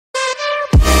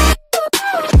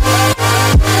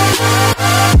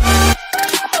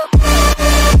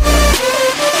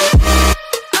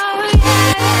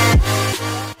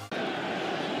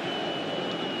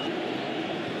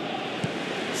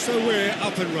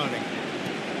running.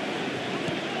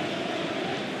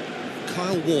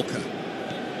 Kyle Walker.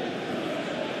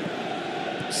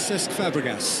 Cesc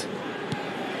Fabregas.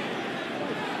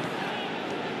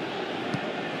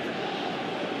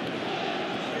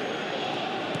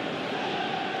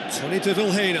 Tony de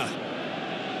Vilhena.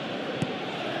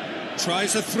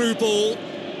 Tries a through ball.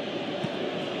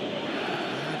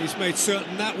 And he's made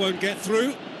certain that won't get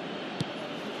through.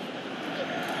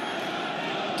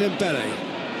 Dembele.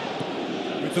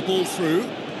 With the ball through.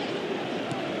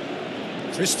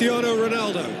 Cristiano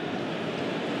Ronaldo.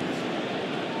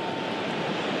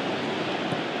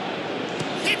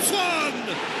 Hits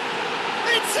one!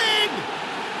 It's in!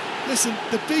 Listen,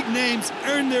 the big names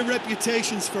earn their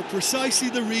reputations for precisely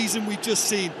the reason we've just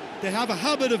seen. They have a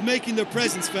habit of making their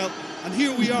presence felt, and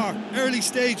here we are, early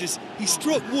stages. He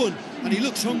struck one, and he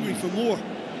looks hungry for more.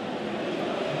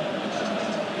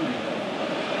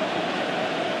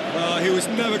 Well, he was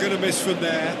never going to miss from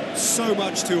there. So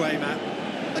much to aim at.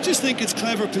 I just think it's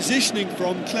clever positioning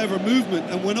from clever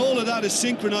movement, and when all of that is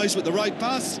synchronised with the right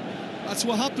pass, that's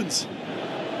what happens.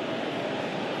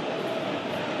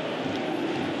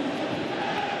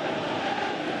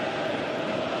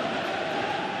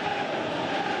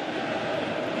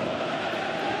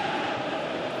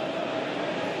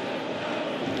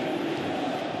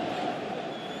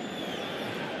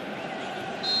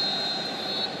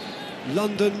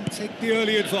 London take the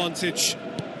early advantage.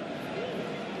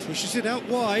 Pushes it out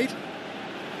wide.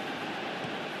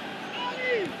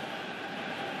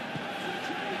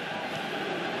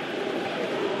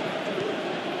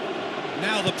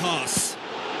 Now the pass.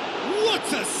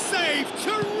 What a save!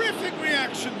 Terrific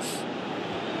reactions.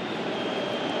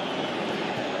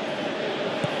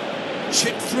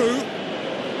 Chip through.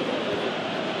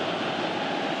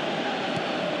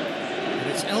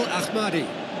 And it's El Ahmadi.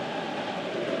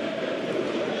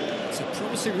 It's a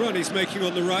promising run he's making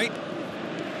on the right.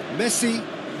 Messi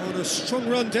on a strong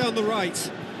run down the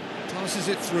right. Passes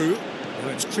it through. Now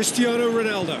it's Cristiano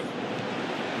Ronaldo.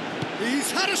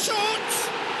 He's had a shot!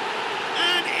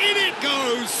 And in it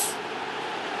goes!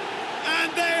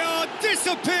 And they are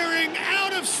disappearing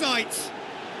out of sight!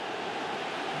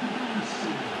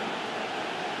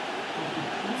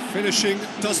 Finishing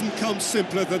doesn't come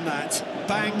simpler than that.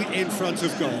 Bang in front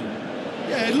of goal.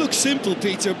 Yeah, it looks simple,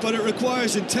 Peter, but it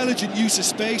requires intelligent use of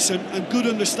space and good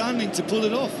understanding to pull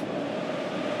it off.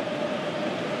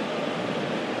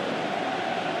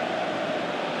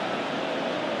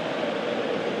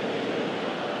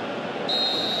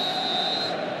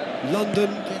 London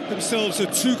get themselves a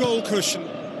two-goal cushion.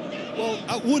 Well,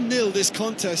 at 1-0 this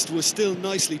contest was still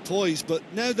nicely poised, but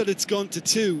now that it's gone to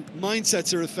 2,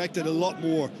 mindsets are affected a lot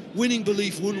more. Winning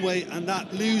belief one way and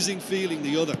that losing feeling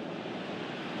the other.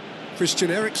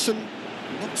 Christian Eriksen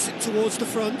knocks it towards the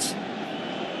front.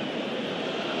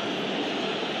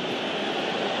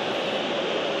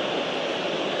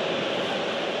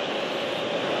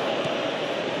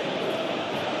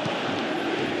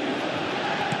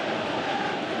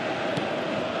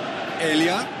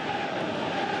 Elia.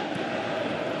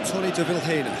 Tony de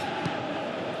Vilhena.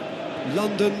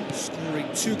 London scoring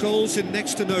 2 goals in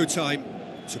next to no time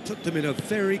to put them in a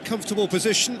very comfortable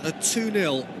position at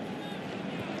 2-0.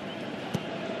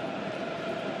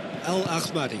 El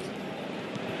Ahmadi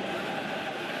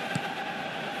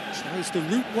tries the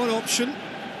route one option.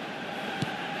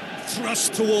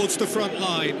 Thrust towards the front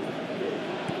line.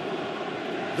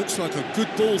 Looks like a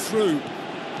good ball through.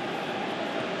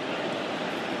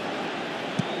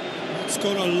 It's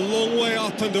gone a long way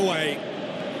up and away.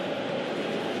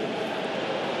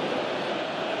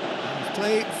 And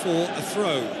play for a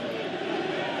throw.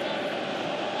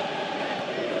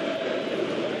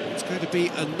 It's going to be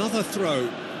another throw.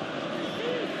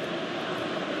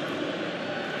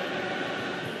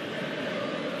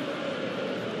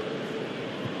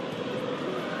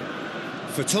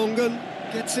 Vertonghen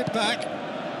gets it back.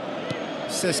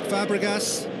 Cesc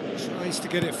Fabregas tries to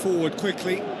get it forward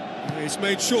quickly. He's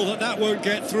made sure that that won't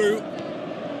get through.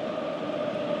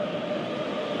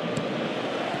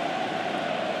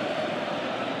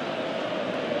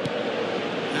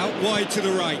 Out wide to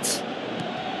the right.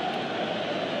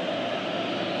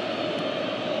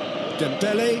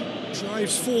 Dembele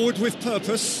drives forward with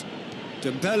purpose.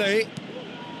 Dembele.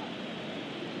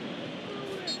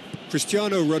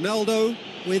 Cristiano Ronaldo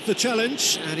with the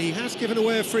challenge, and he has given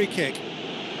away a free kick.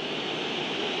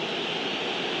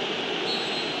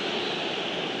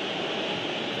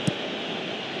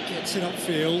 Gets it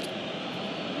upfield.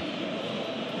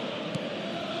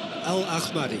 El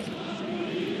Ahmadi.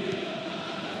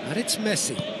 And it's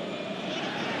Messi.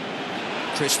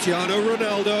 Cristiano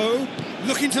Ronaldo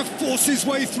looking to force his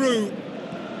way through.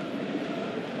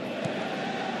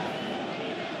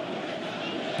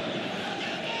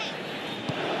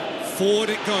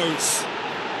 Forward it goes.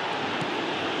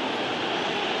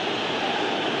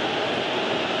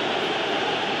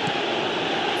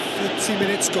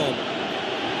 Minutes gone.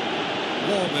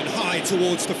 Long and high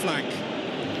towards the flank.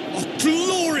 Oh,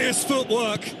 glorious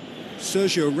footwork!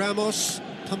 Sergio Ramos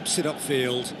pumps it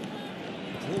upfield.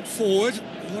 Brought forward.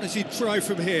 What does he try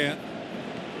from here?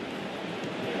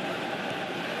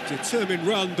 Determined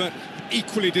run, but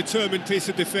equally determined piece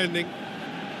of defending.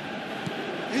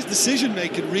 His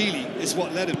decision-making really is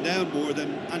what let him down more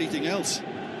than anything else.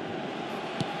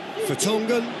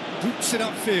 Vertonghen boots it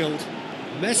upfield.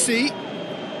 Messi.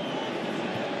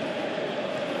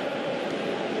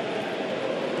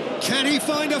 Can he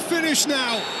find a finish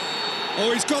now?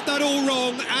 Oh, he's got that all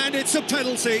wrong, and it's a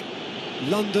penalty.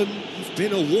 London have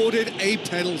been awarded a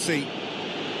penalty.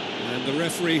 And the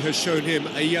referee has shown him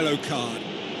a yellow card.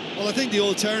 Well, I think the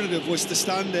alternative was to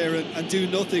stand there and do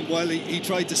nothing while he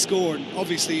tried to score. And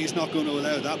obviously, he's not going to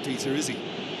allow that, Peter, is he?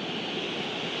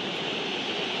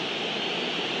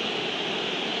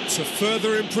 To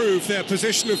further improve their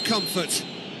position of comfort.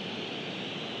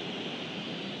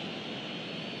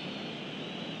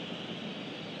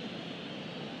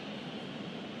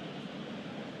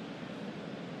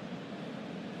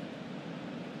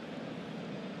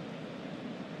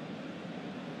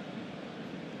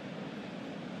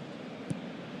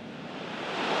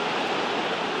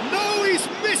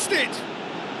 Missed it!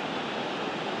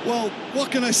 Well,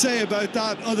 what can I say about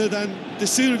that other than the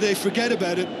sooner they forget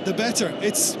about it, the better.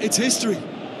 It's history.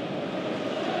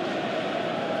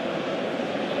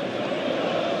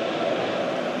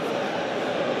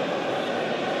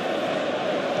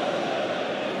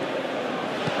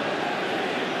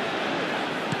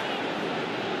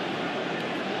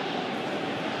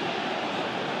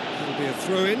 It'll be a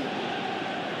throw-in.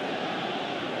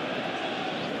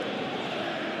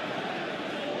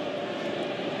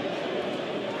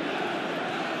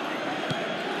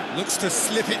 Looks to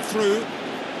slip it through.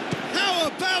 How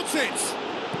about it?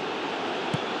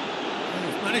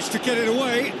 They've managed to get it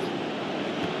away.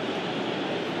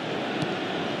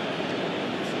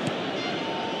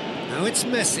 Now it's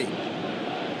Messi.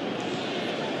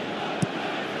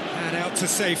 And out to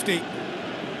safety.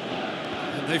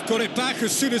 And they've got it back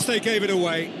as soon as they gave it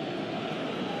away.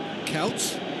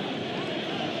 Counts.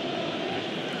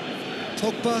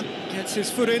 Pogba gets his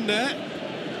foot in there.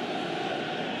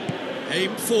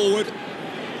 Aim forward.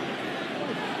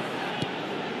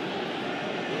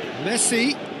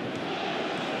 Messi.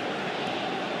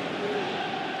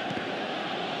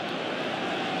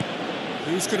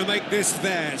 Who's going to make this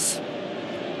theirs?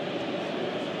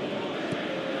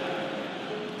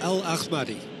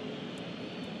 Al-Ahmadi.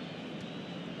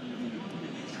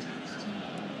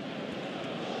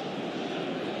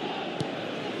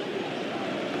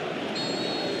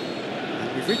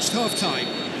 And we've reached half-time.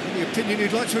 Any opinion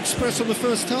you'd like to express on the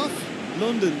first half?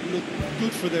 London looked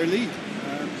good for their lead.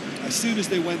 As soon as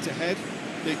they went ahead,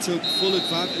 they took full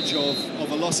advantage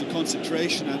of a loss of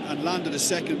concentration and landed a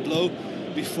second blow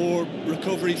before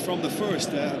recovery from the first.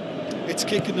 It's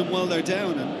kicking them while they're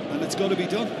down, and it's got to be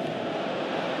done.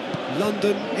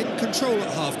 London in control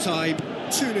at half-time,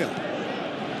 2-0.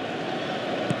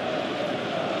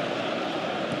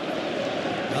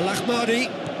 Al-Ahmadi.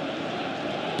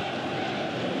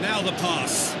 Now the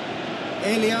pass.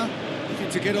 Elia looking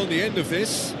to get on the end of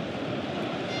this.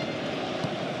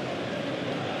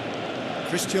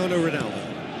 Cristiano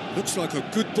Ronaldo. Looks like a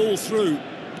good ball through.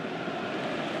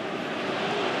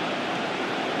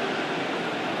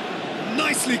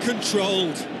 Nicely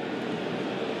controlled.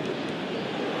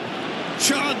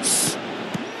 Chance.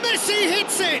 Messi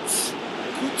hits it.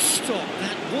 Good stop.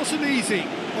 That wasn't easy.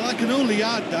 Well, I can only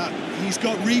add that he's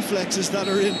got reflexes that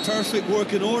are in perfect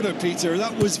working order, Peter.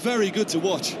 That was very good to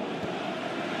watch.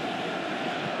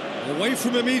 Away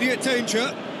from immediate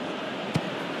danger.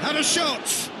 Had a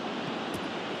shot.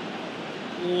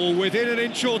 Oh, within an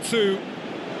inch or two.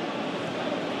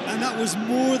 And that was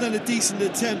more than a decent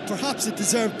attempt. Perhaps it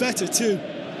deserved better too.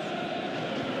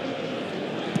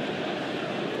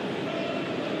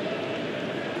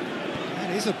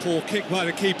 That is a poor kick by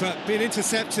the keeper. Been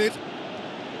intercepted.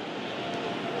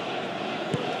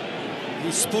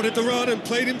 He spotted the run and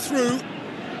played him through.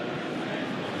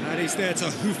 And he's there to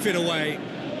hoof it away.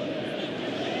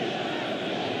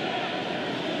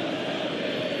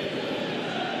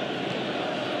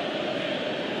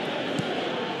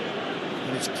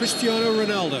 And it's Cristiano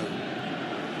Ronaldo.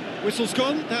 Whistle's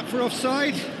gone. That for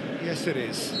offside? Yes, it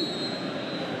is.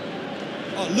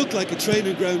 Oh, it looked like a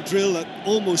training ground drill that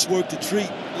almost worked a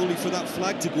treat, only for that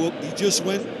flag to go up. He just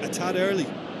went a tad early.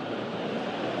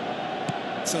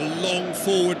 It's a long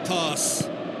forward pass.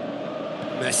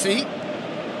 Messi.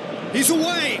 He's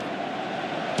away.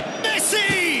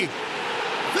 Messi!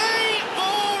 They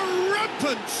are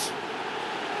rampant.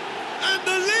 And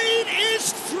the lead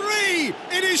is 3.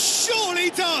 It is surely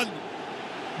done.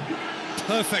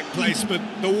 Perfect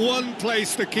placement. The one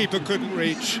place the keeper couldn't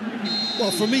reach.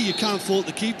 Well, for me, you can't fault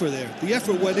the keeper there. The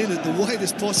effort went in at the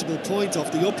widest possible point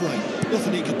off the upright.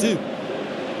 Nothing he could do.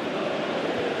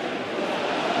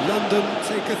 London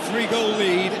take a 3-goal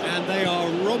lead and they are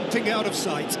romping out of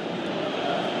sight.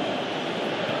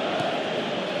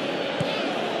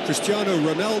 Cristiano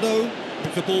Ronaldo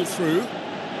with the ball through.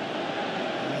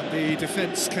 And the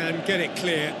defence can get it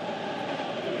clear.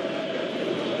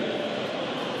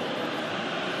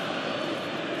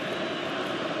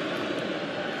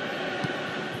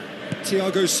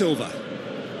 Thiago Silva.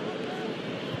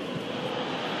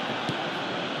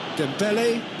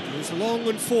 Dembele goes long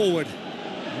and forward.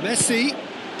 Messi.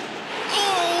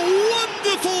 Oh,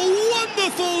 wonderful,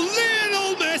 wonderful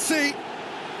Lionel Messi!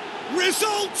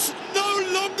 Results no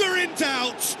longer in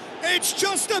doubt. It's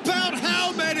just about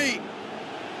how many.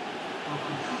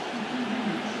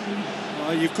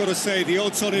 Well, you've got to say the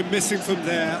odds on him missing from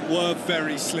there were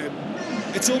very slim.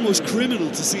 It's almost criminal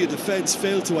to see a defence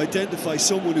fail to identify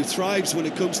someone who thrives when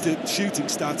it comes to shooting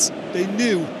stats. They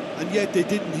knew, and yet they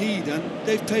didn't heed, and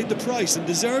they've paid the price and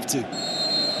deserve to.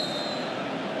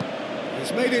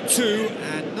 He's made it 2,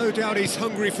 and no doubt he's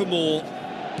hungry for more.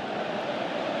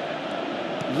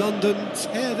 London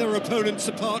tear their opponents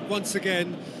apart once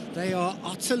again. They are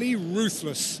utterly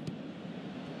ruthless.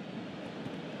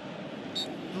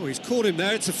 Oh, he's caught him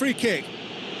there. It's a free kick.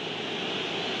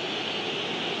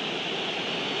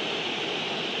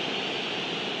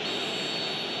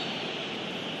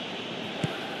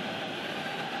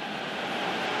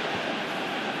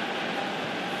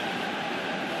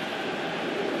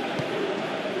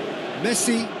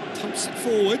 Messi pumps it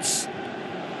forwards.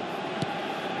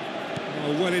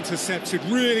 Oh, well intercepted,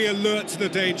 really alert to the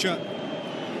danger.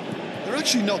 They're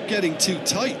actually not getting too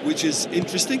tight, which is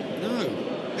interesting. No.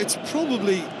 It's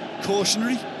probably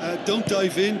cautionary. Don't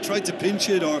dive in, try to pinch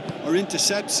it or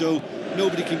intercept so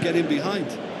nobody can get in behind.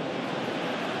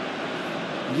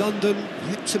 London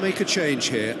yet to make a change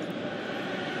here.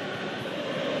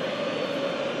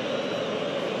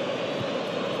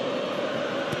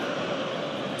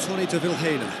 Tony de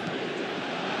Vilhena.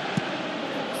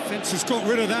 Fence has got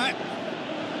rid of that.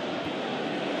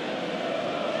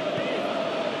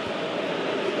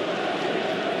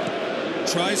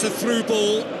 Tries a through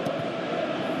ball.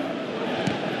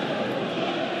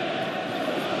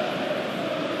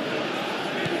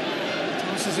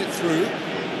 Passes it through.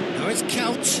 Now it's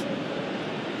Couch.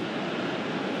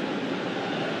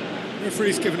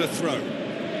 Referee's given a throw.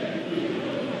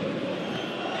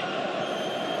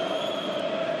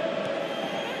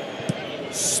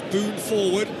 Spoon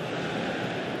forward.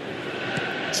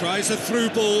 Tries a through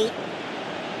ball.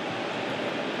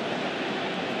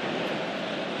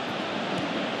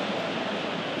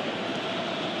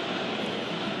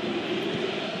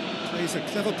 Plays a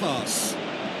clever pass.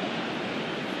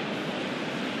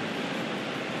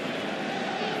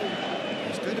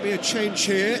 There's going to be a change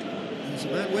here. There's a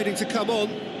man waiting to come on.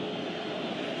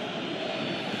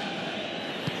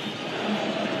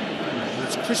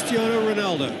 It's Cristiano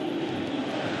Ronaldo.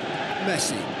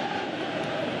 Messi.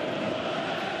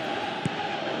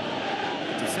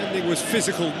 Defending was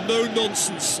physical, no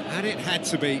nonsense, and it had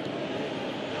to be.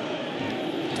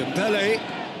 Dembele.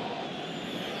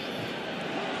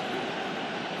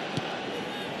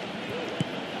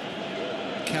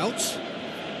 Couch.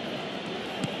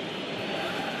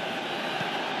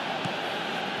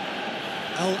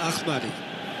 Al-Ahmadi.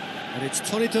 And it's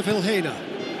Tony de Vilhena.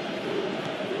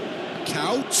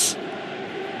 Couch.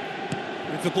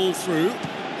 With the ball through.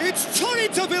 It's Tony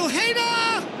de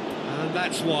Vilhena! And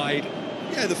that's wide.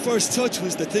 Yeah, the first touch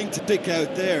was the thing to pick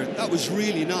out there. That was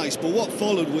really nice, but what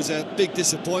followed was a big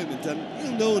disappointment, and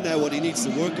he'll know now what he needs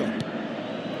to work on.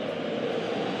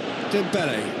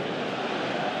 Dembele.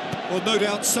 Well, no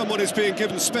doubt someone is being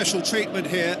given special treatment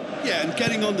here. Yeah, and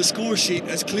getting on the score sheet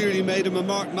has clearly made him a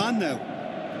marked man now.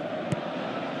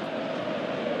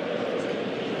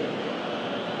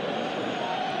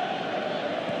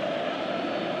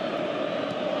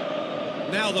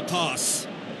 Now the pass.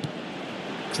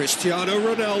 Cristiano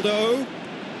Ronaldo.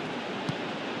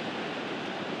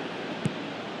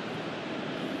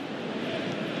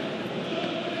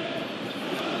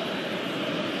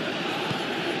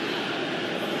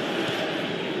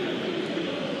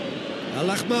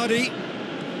 Al-Ahmadi.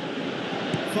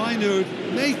 Feynoord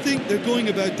may think they're going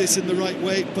about this in the right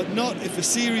way, but not if a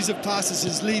series of passes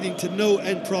is leading to no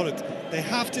end product. They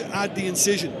have to add the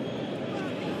incision.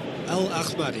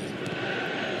 Al-Ahmadi.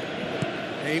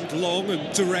 Aimed long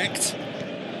and direct.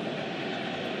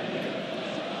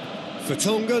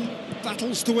 Vertonghen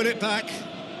battles to win it back.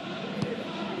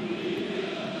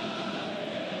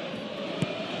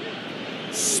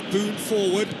 Spoon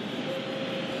forward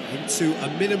into a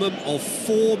minimum of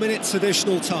 4 minutes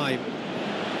additional time.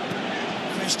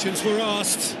 Questions were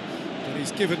asked, but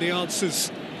he's given the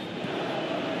answers.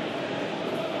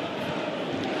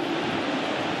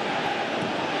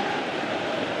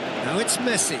 Now it's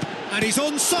Messi, and he's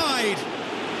onside.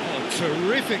 Oh,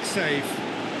 terrific save.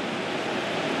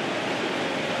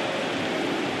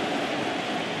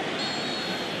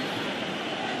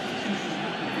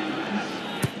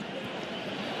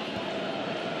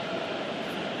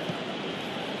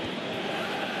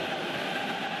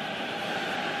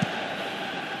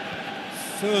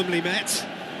 Firmly met.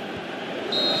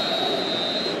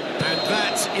 And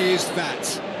that is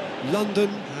that. London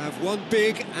have won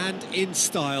big and in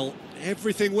style.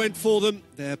 Everything went for them.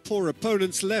 Their poor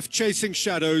opponents left chasing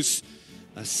shadows.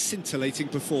 A scintillating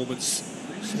performance.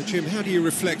 So, Jim, how do you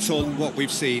reflect on what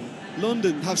we've seen?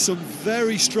 London have some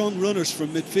very strong runners from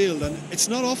midfield, and it's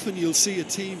not often you'll see a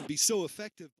team be so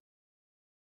effective.